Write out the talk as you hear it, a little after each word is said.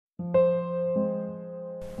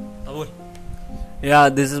Yeah,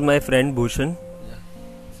 this is my friend Bhushan.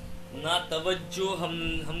 ना तवज्जो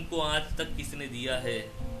हमको आज तक किसने दिया है,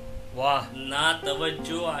 वाह, ना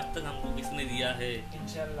तवज्जो आज तक हमको किसने दिया है,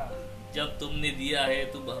 इंशाल्लाह जब तुमने दिया है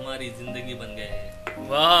तुम हमारी जिंदगी बन गए हैं।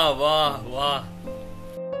 वाह वाह वाह।